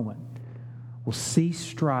for a moment will cease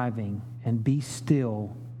striving and be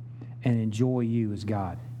still and enjoy you as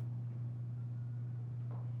God.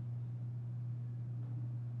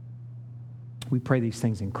 We pray these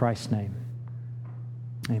things in Christ's name.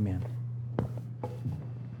 Amen.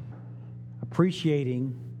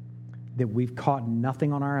 Appreciating that we've caught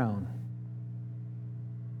nothing on our own.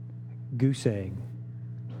 Goose egg,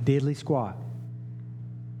 diddly squat.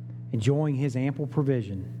 Enjoying his ample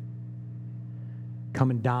provision. Come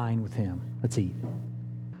and dine with him. Let's eat.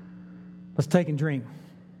 Let's take and drink.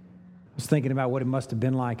 I was thinking about what it must have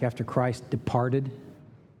been like after Christ departed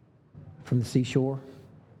from the seashore.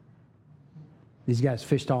 These guys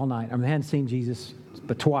fished all night. I mean, they hadn't seen Jesus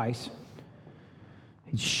but twice.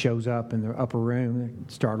 He shows up in the upper room, they're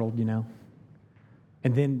startled,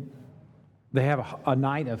 And then they have a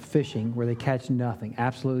night of fishing where they catch nothing,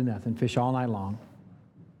 absolutely nothing, fish all night long.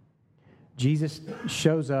 Jesus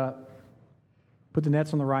shows up, put the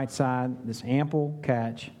nets on the right side, this ample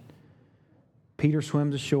catch. Peter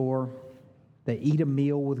swims ashore. They eat a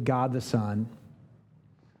meal with God the Son.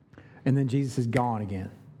 And then Jesus is gone again.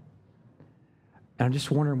 And I'm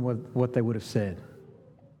just wondering what they would have said.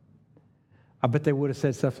 I bet they would have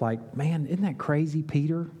said stuff like, man, isn't that crazy,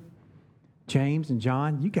 Peter, James, and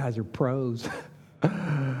John? You guys are pros.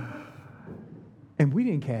 And we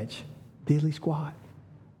didn't catch diddly squat.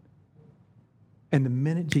 And the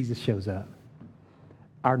minute Jesus shows up,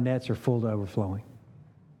 our nets are full to overflowing.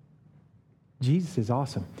 Jesus is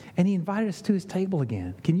awesome. And he invited us to his table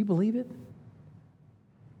again. Can you believe it?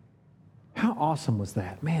 How awesome was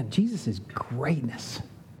that? Man, Jesus is greatness.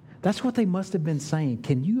 That's what they must have been saying.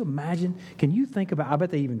 Can you imagine? Can you think about? I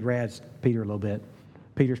bet they even razzed Peter a little bit.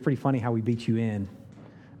 Peter, it's pretty funny how we beat you in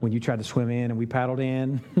when you tried to swim in and we paddled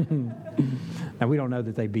in. Now, we don't know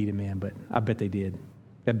that they beat him in, but I bet they did.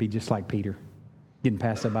 That'd be just like Peter getting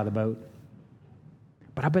passed up by the boat.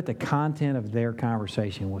 But I bet the content of their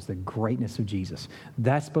conversation was the greatness of Jesus.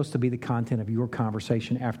 That's supposed to be the content of your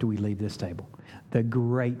conversation after we leave this table. The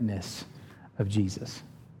greatness of Jesus.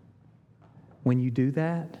 When you do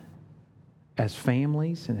that, as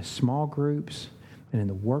families and as small groups and in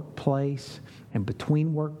the workplace and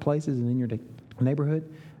between workplaces and in your neighborhood,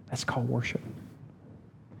 that's called worship.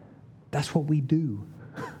 That's what we do.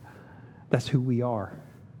 That's who we are.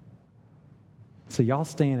 So y'all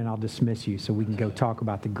stand and I'll dismiss you so we can go talk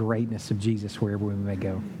about the greatness of Jesus wherever we may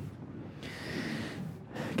go.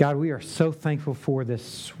 God, we are so thankful for this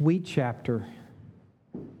sweet chapter.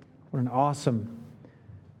 What an awesome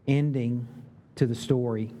ending to the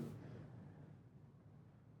story.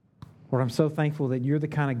 Lord, I'm so thankful that you're the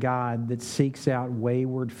kind of God that seeks out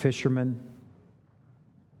wayward fishermen,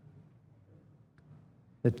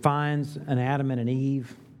 that finds an Adam and an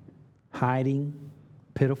Eve hiding,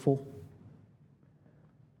 pitiful,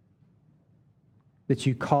 that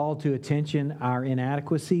you call to attention our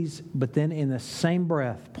inadequacies, but then in the same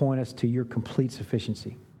breath point us to your complete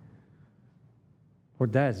sufficiency.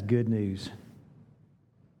 Lord, that is good news.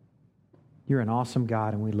 You're an awesome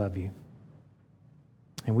God, and we love you.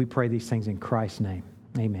 And we pray these things in Christ's name.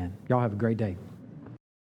 Amen. Y'all have a great day.